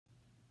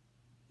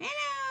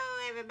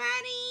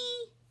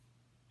everybody.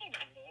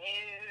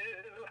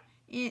 Hello.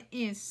 It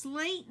is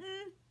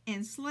sleeting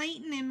and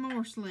sleeting and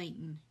more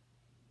sleeting.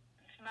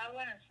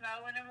 Snowing and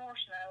snowing and more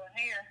snowing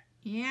here.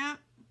 Yep,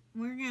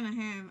 we're going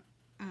to have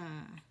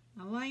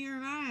a layer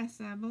of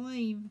ice, I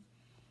believe,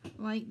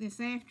 late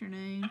this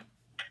afternoon.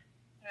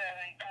 That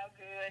ain't no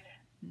good.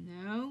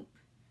 Nope.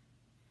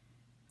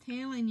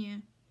 Telling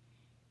you.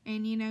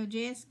 And you know,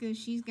 Jessica,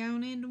 she's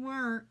going into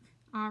work,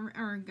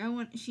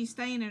 she's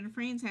staying at a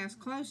friend's house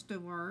close to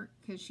work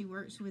because she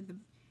works with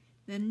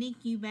the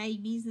NICU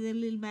babies, the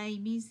little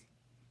babies,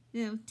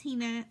 the little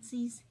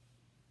teenitsies.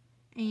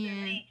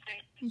 And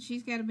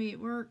she's got to be at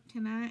work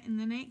tonight and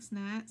the next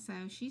night, so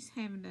she's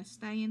having to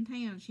stay in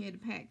town. She had to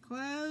pack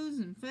clothes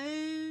and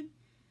food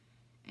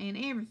and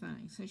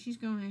everything, so she's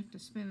going to have to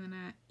spend the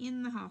night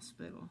in the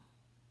hospital.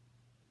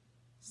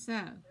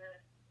 So,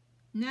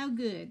 no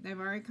good. They've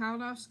already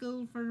called off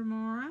school for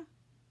tomorrow.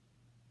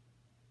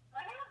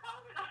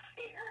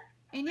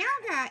 And y'all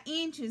got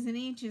inches and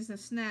inches of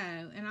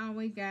snow, and all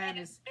we got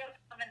is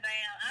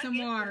some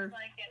water.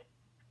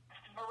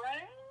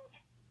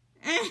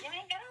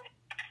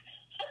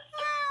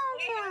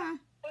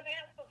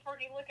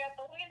 Look out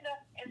the window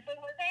and see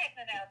what's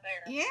happening out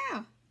there.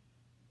 Yeah.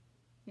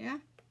 Yeah.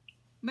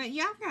 But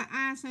y'all got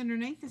ice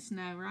underneath the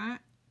snow, right?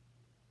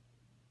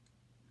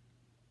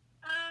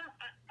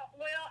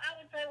 Well, I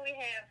would say we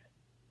have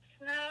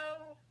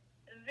snow,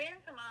 then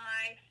some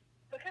ice,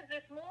 because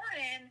this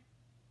morning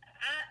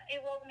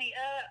it woke me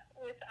up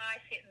with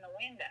ice hitting the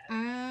window.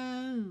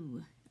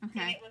 Oh,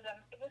 okay. And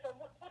it was a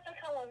what they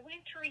call a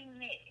wintry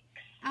mix.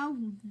 Oh,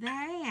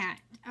 that.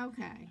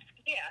 Okay.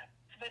 Yeah,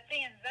 but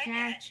then that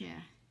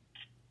Gotcha.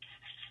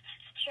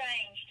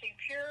 changed to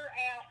pure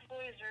out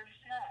blizzard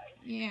snow.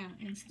 Yeah,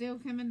 and still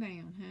coming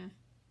down, huh?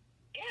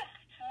 Yeah.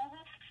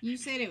 You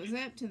said it was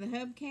up to the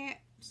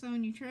hubcaps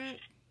on your truck?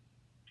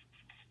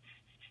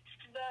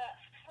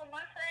 From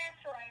my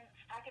classroom,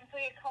 I can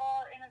see a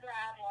car in the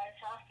driveway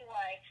across the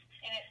way,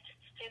 and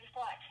it's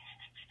like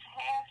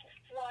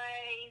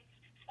halfway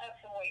up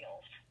the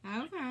wheels.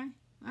 Okay.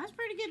 Well, that's a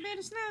pretty good bit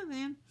of snow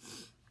then.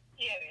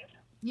 Yeah, it is.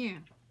 Yeah.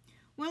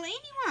 Well,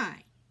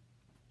 anyway,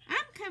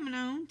 I'm coming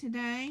on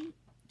today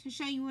to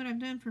show you what I've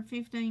done for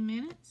 15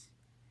 minutes.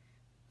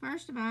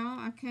 First of all,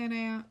 I cut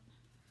out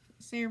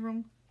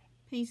several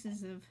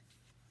pieces of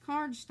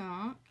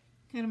cardstock,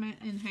 cut them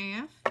in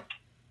half,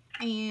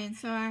 and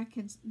so I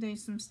could do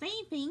some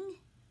stamping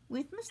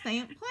with my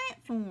stamp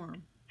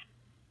platform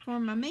for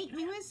my Meet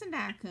Me With Some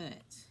Die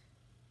Cuts.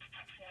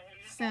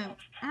 So,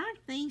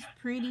 aren't these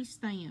pretty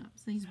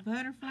stamps? These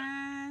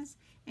butterflies,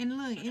 and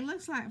look, it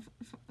looks like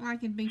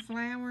it'd be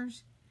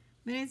flowers,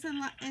 but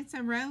it's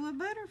a row of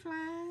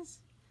butterflies,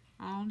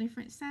 all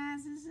different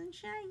sizes and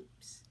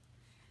shapes.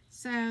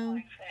 So,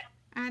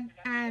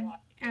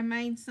 I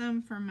made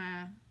some for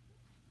my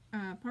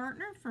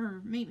partner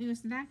for Meet Me With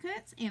Some Die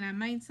Cuts, and I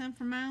made some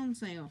for my own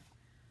self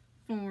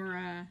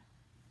for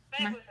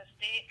that was a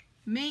stick.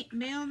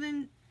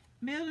 building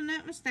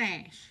up my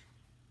stash.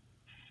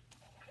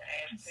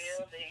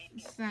 Building.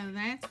 So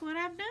that's what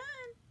I've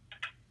done.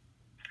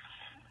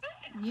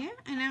 Yeah,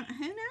 and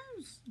who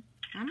knows?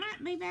 I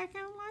might be back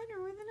on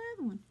later with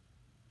another one.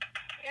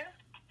 Yeah.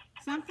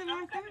 Something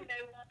like that.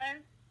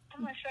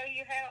 I'm going to show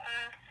you how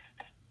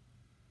I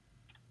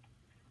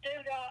do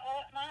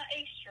up my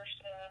Easter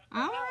stuff.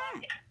 All right.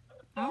 Like it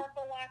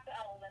sparkle like the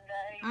olden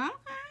days.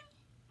 Okay.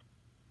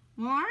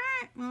 Well, all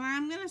right. Well,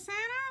 I'm going to sign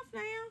off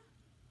now.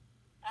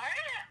 All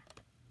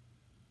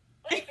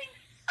right.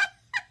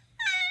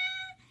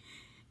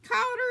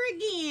 Called her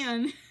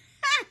again.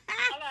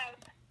 Hello.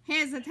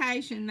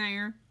 Hesitation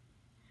there.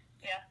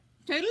 Yeah.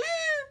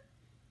 Toodaloo.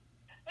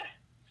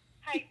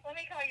 Hey, let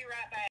me call you right back.